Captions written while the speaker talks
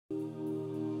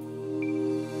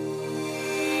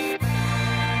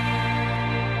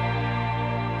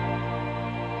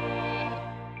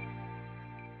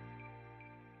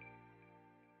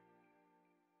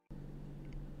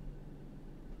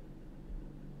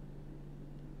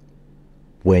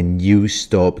When you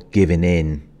stop giving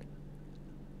in,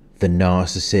 the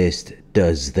narcissist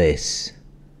does this.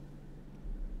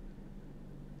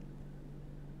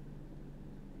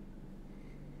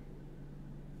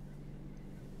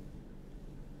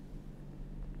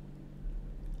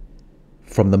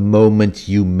 From the moment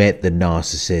you met the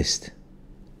narcissist,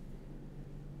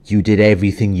 you did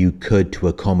everything you could to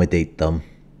accommodate them.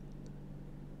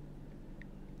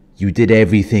 You did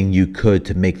everything you could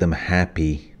to make them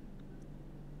happy.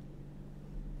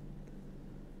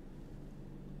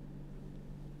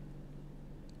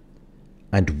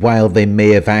 And while they may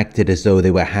have acted as though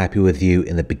they were happy with you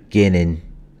in the beginning,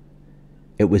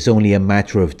 it was only a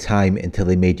matter of time until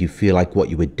they made you feel like what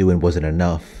you were doing wasn't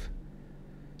enough.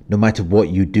 No matter what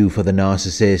you do for the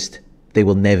narcissist, they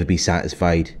will never be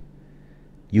satisfied.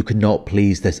 You cannot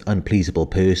please this unpleasable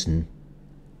person.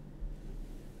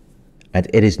 And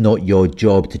it is not your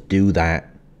job to do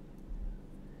that.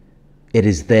 It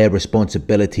is their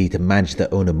responsibility to manage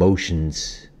their own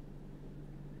emotions.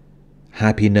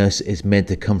 Happiness is meant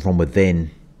to come from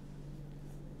within.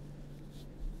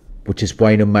 Which is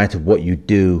why no matter what you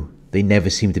do, they never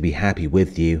seem to be happy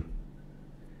with you.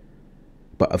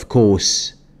 But of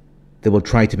course, they will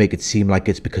try to make it seem like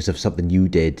it's because of something you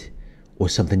did or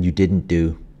something you didn't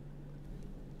do.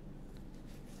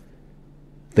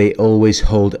 They always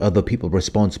hold other people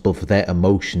responsible for their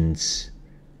emotions.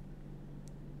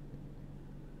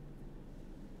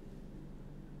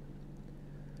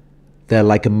 They're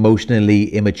like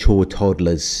emotionally immature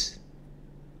toddlers.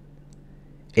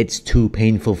 It's too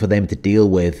painful for them to deal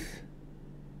with.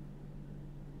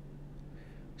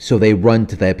 So they run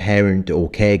to their parent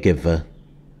or caregiver.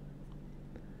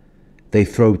 They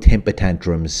throw temper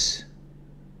tantrums.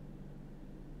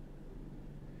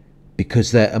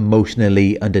 Because they're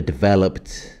emotionally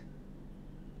underdeveloped.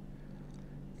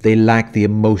 They lack the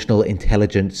emotional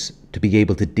intelligence to be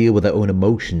able to deal with their own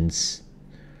emotions,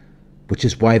 which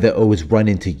is why they always run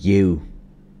into you.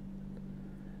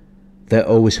 They're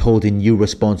always holding you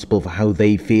responsible for how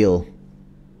they feel.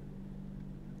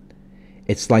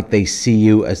 It's like they see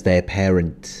you as their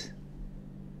parent.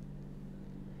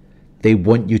 They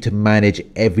want you to manage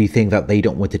everything that they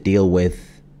don't want to deal with.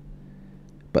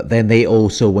 But then they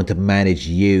also want to manage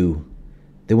you.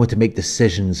 They want to make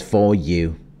decisions for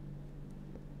you.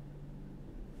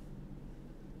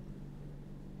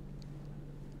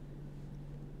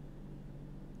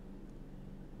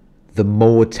 The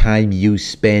more time you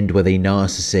spend with a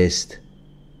narcissist,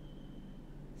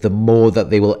 the more that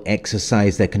they will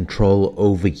exercise their control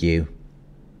over you.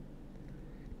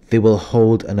 They will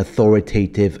hold an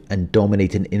authoritative and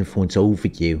dominating influence over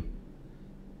you.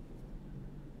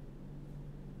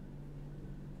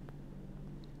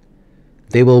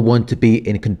 They will want to be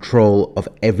in control of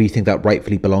everything that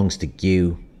rightfully belongs to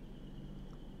you.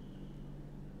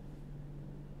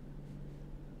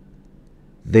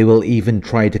 They will even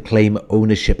try to claim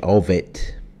ownership of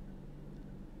it.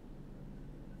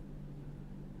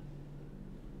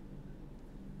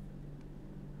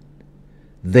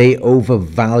 They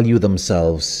overvalue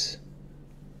themselves.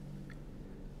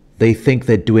 They think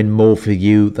they're doing more for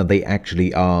you than they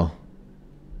actually are.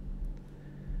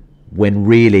 When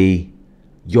really,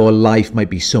 your life might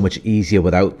be so much easier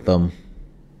without them.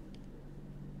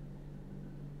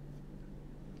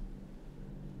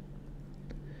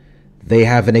 They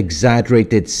have an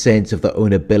exaggerated sense of their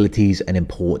own abilities and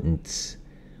importance,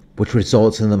 which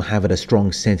results in them having a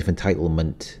strong sense of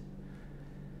entitlement.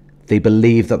 They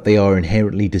believe that they are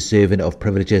inherently deserving of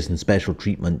privileges and special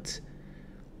treatment,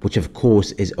 which of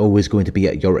course is always going to be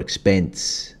at your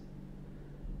expense.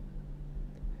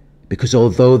 Because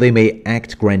although they may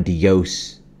act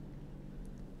grandiose,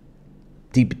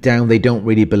 deep down they don't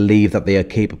really believe that they are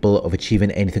capable of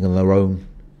achieving anything on their own.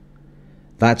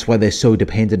 That's why they're so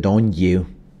dependent on you.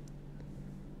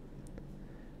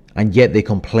 And yet they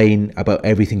complain about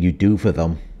everything you do for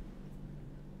them.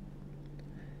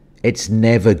 It's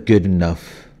never good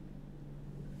enough.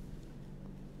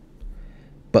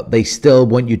 But they still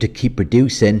want you to keep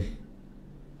producing.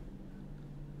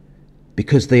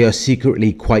 Because they are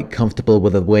secretly quite comfortable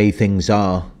with the way things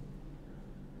are.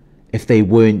 If they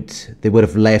weren't, they would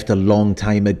have left a long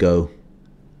time ago.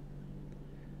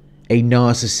 A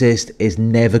narcissist is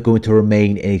never going to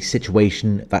remain in a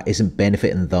situation that isn't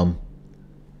benefiting them.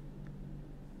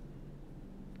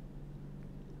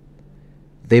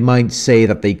 They might say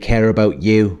that they care about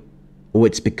you, or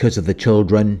it's because of the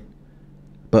children,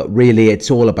 but really it's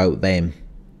all about them.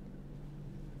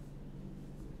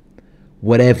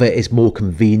 Whatever is more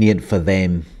convenient for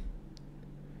them.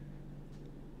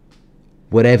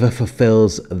 Whatever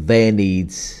fulfills their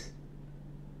needs.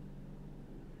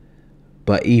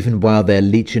 But even while they're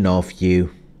leeching off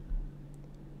you,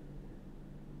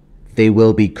 they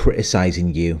will be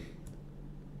criticizing you.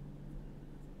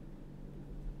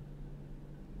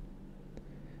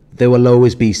 There will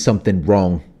always be something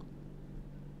wrong.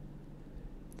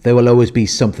 There will always be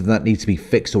something that needs to be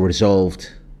fixed or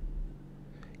resolved.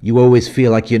 You always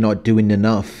feel like you're not doing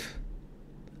enough,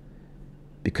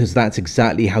 because that's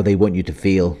exactly how they want you to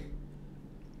feel.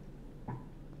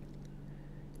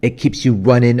 It keeps you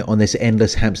running on this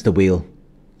endless hamster wheel,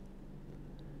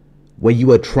 where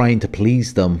you are trying to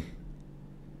please them,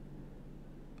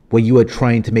 where you are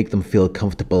trying to make them feel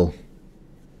comfortable,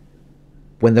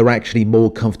 when they're actually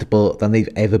more comfortable than they've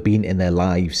ever been in their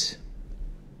lives.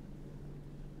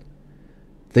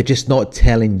 They're just not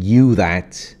telling you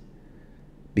that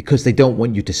because they don't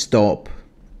want you to stop.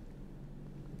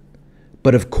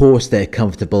 But of course they're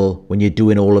comfortable when you're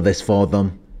doing all of this for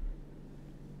them.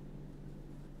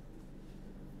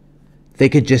 They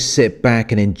could just sit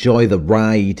back and enjoy the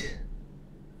ride.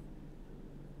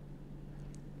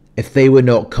 If they were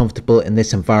not comfortable in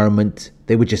this environment,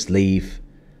 they would just leave.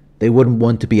 They wouldn't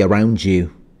want to be around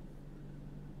you.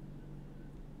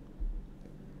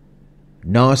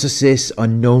 Narcissists are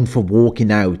known for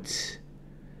walking out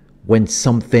when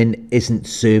something isn't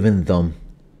serving them.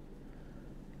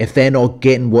 If they're not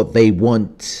getting what they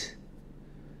want,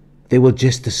 they will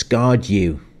just discard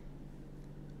you.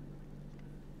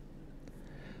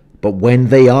 But when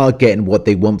they are getting what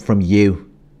they want from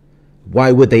you,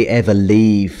 why would they ever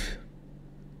leave?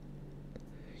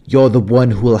 You're the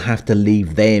one who will have to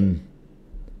leave them.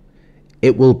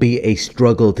 It will be a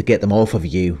struggle to get them off of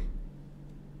you.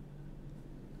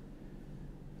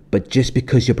 But just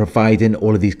because you're providing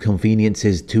all of these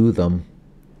conveniences to them,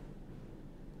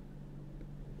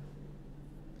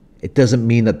 it doesn't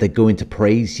mean that they're going to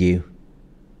praise you.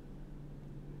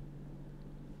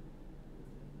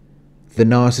 The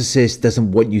narcissist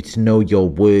doesn't want you to know your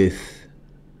worth.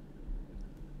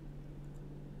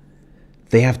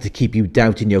 They have to keep you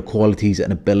doubting your qualities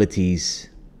and abilities.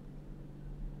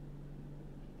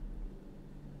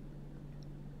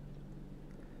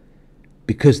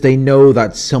 Because they know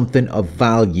that something of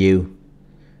value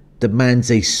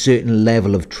demands a certain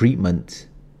level of treatment,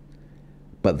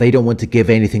 but they don't want to give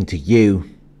anything to you.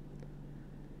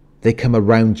 They come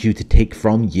around you to take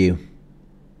from you.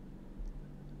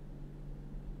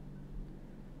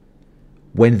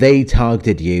 When they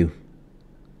targeted you,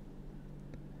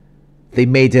 they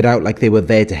made it out like they were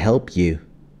there to help you,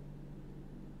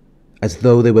 as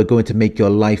though they were going to make your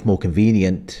life more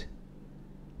convenient.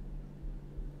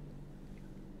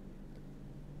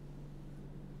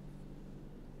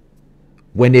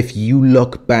 When if you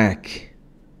look back,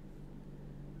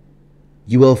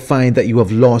 you will find that you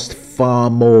have lost far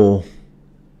more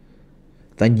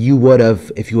than you would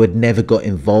have if you had never got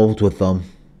involved with them.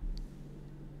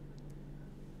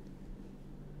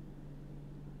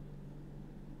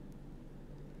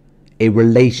 A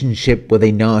relationship with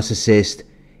a narcissist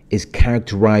is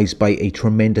characterized by a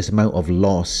tremendous amount of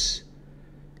loss.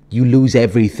 You lose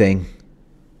everything.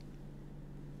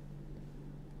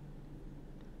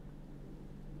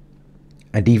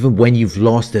 And even when you've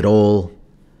lost it all,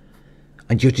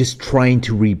 and you're just trying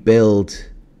to rebuild,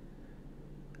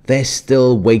 they're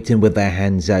still waiting with their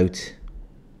hands out.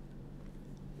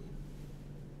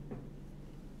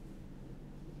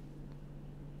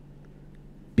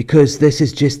 Because this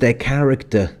is just their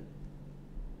character.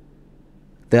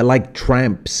 They're like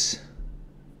tramps.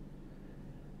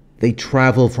 They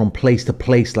travel from place to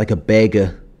place like a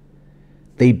beggar.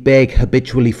 They beg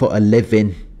habitually for a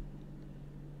living.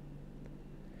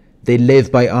 They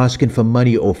live by asking for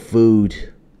money or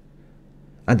food,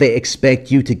 and they expect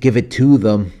you to give it to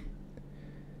them.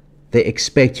 They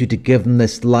expect you to give them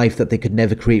this life that they could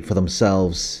never create for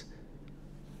themselves.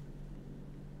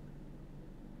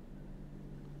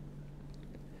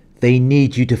 They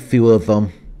need you to fuel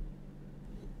them,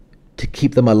 to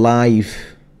keep them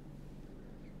alive.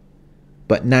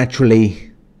 But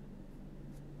naturally,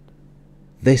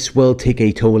 this will take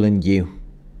a toll on you.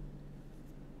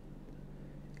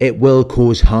 It will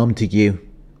cause harm to you.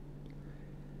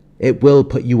 It will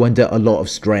put you under a lot of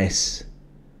stress.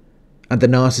 And the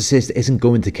narcissist isn't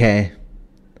going to care.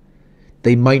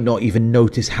 They might not even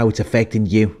notice how it's affecting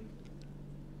you.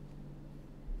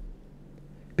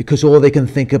 Because all they can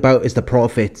think about is the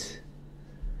profit.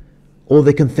 All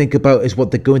they can think about is what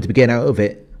they're going to be getting out of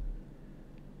it.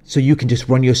 So you can just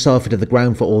run yourself into the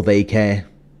ground for all they care.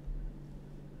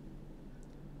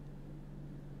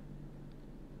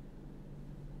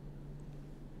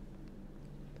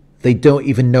 They don't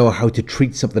even know how to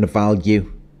treat something of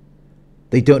value.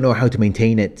 They don't know how to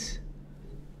maintain it.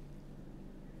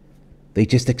 They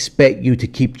just expect you to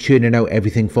keep churning out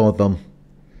everything for them,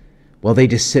 while they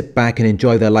just sit back and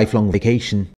enjoy their lifelong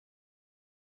vacation.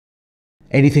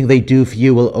 Anything they do for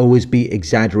you will always be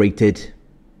exaggerated.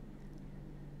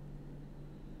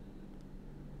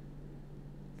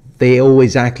 They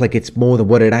always act like it's more than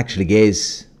what it actually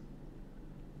is.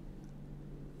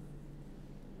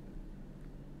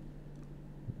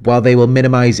 While they will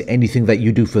minimize anything that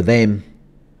you do for them,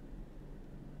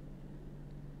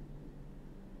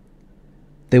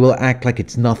 they will act like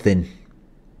it's nothing.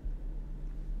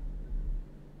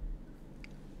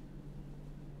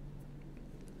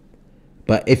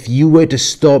 But if you were to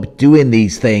stop doing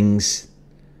these things,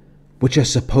 which are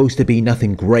supposed to be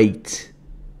nothing great,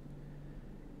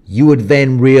 you would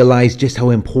then realize just how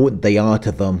important they are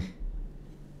to them.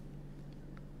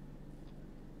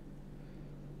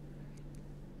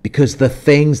 Because the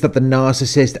things that the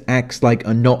narcissist acts like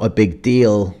are not a big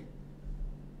deal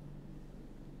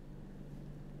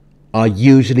are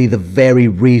usually the very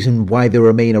reason why they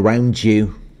remain around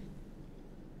you.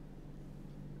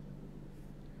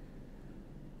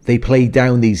 They play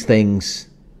down these things,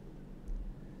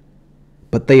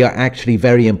 but they are actually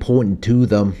very important to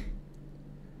them.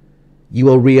 You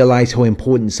will realize how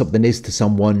important something is to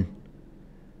someone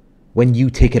when you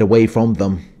take it away from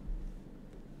them.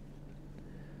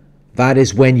 That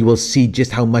is when you will see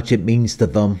just how much it means to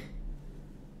them.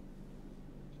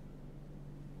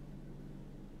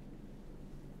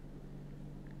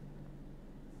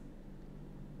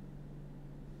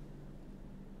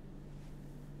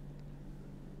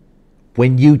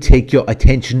 When you take your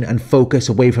attention and focus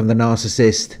away from the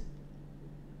narcissist,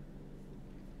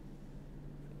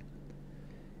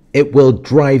 it will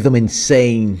drive them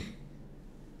insane.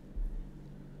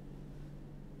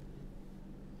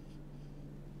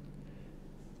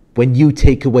 When you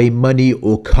take away money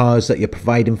or cars that you're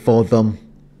providing for them,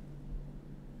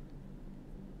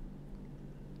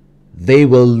 they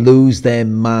will lose their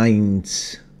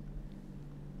minds.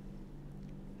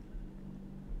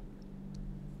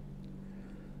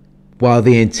 While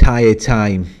the entire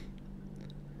time,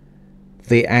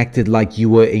 they acted like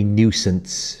you were a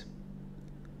nuisance,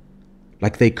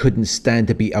 like they couldn't stand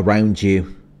to be around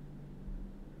you.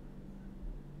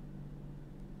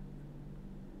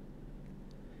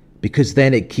 Because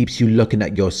then it keeps you looking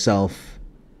at yourself,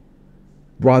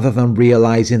 rather than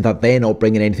realizing that they're not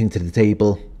bringing anything to the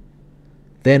table.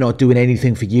 They're not doing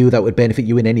anything for you that would benefit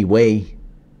you in any way.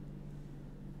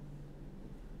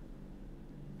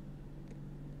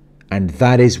 And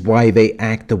that is why they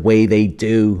act the way they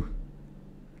do.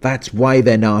 That's why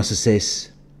they're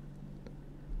narcissists.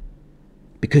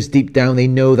 Because deep down they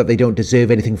know that they don't deserve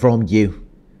anything from you.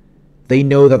 They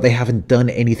know that they haven't done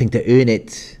anything to earn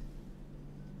it.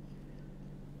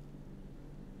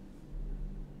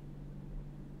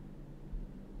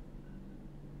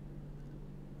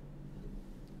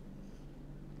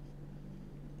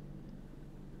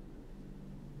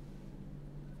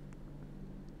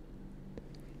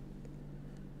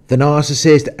 The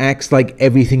narcissist acts like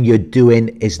everything you're doing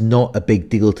is not a big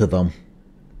deal to them.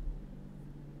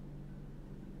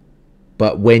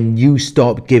 But when you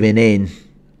stop giving in,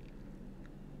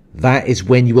 that is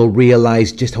when you will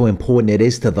realize just how important it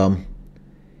is to them.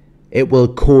 It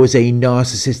will cause a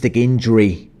narcissistic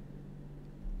injury.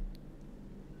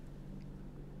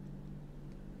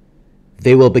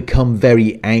 They will become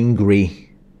very angry.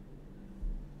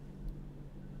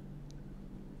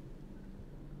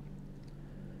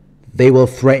 They will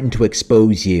threaten to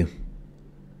expose you,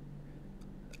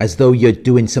 as though you're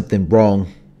doing something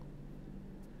wrong,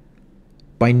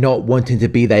 by not wanting to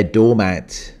be their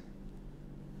doormat.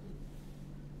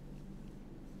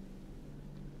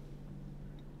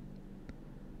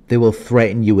 They will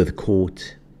threaten you with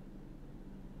court.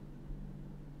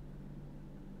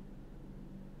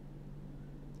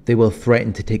 They will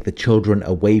threaten to take the children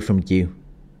away from you.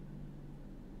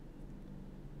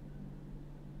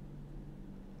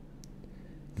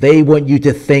 They want you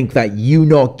to think that you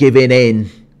not giving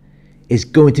in is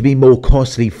going to be more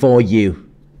costly for you.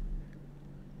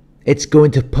 It's going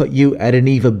to put you at an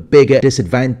even bigger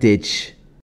disadvantage.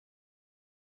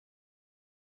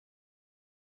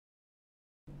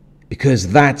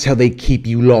 Because that's how they keep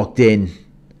you locked in.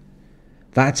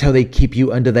 That's how they keep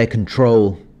you under their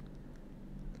control.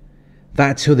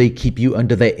 That's how they keep you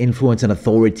under their influence and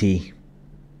authority.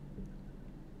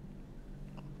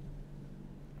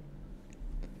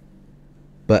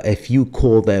 But if you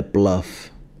call their bluff,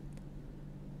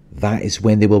 that is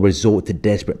when they will resort to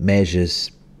desperate measures.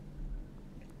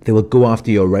 They will go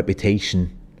after your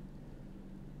reputation.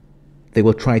 They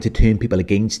will try to turn people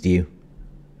against you.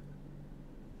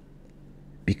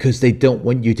 because they don't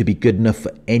want you to be good enough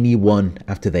for anyone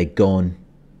after they're gone.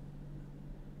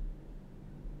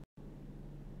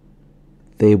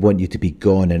 They want you to be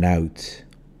gone and out.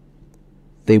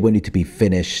 They want you to be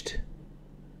finished.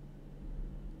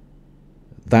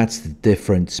 That's the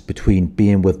difference between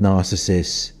being with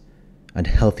narcissists and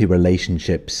healthy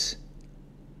relationships.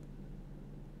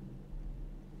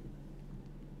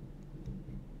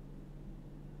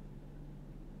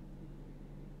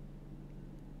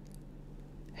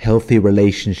 Healthy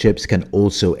relationships can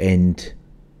also end,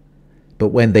 but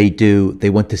when they do,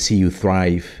 they want to see you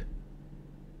thrive,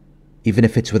 even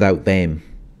if it's without them.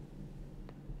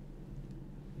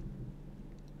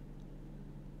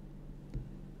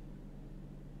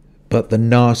 But the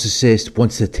narcissist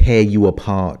wants to tear you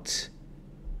apart.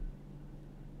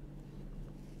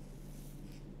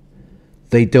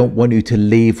 They don't want you to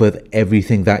leave with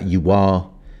everything that you are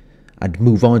and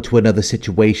move on to another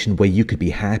situation where you could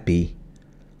be happy.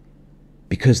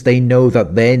 Because they know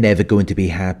that they're never going to be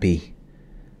happy.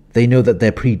 They know that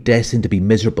they're predestined to be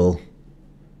miserable.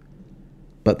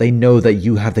 But they know that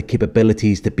you have the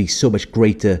capabilities to be so much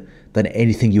greater than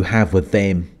anything you have with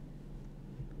them.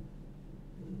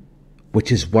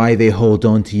 Which is why they hold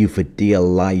on to you for dear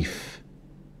life.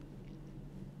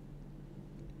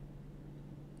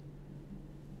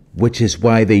 Which is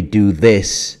why they do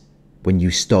this when you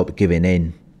stop giving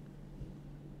in.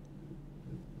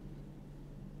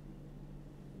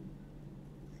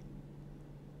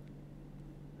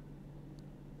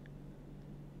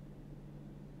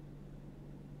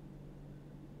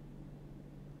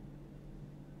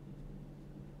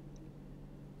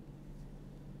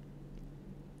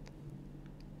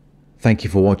 Thank you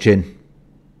for watching.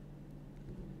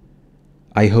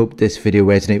 I hope this video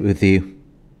resonated with you.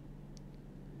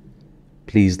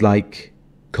 Please like,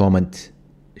 comment,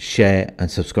 share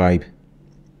and subscribe.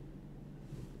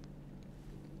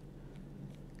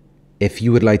 If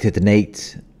you would like to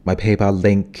donate, my PayPal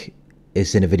link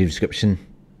is in the video description.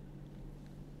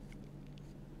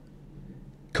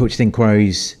 Coaching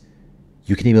inquiries,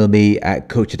 you can email me at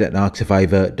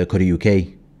coaching@narcsurvivor.co.uk.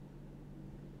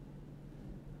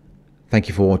 Thank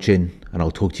you for watching, and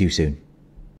I'll talk to you soon.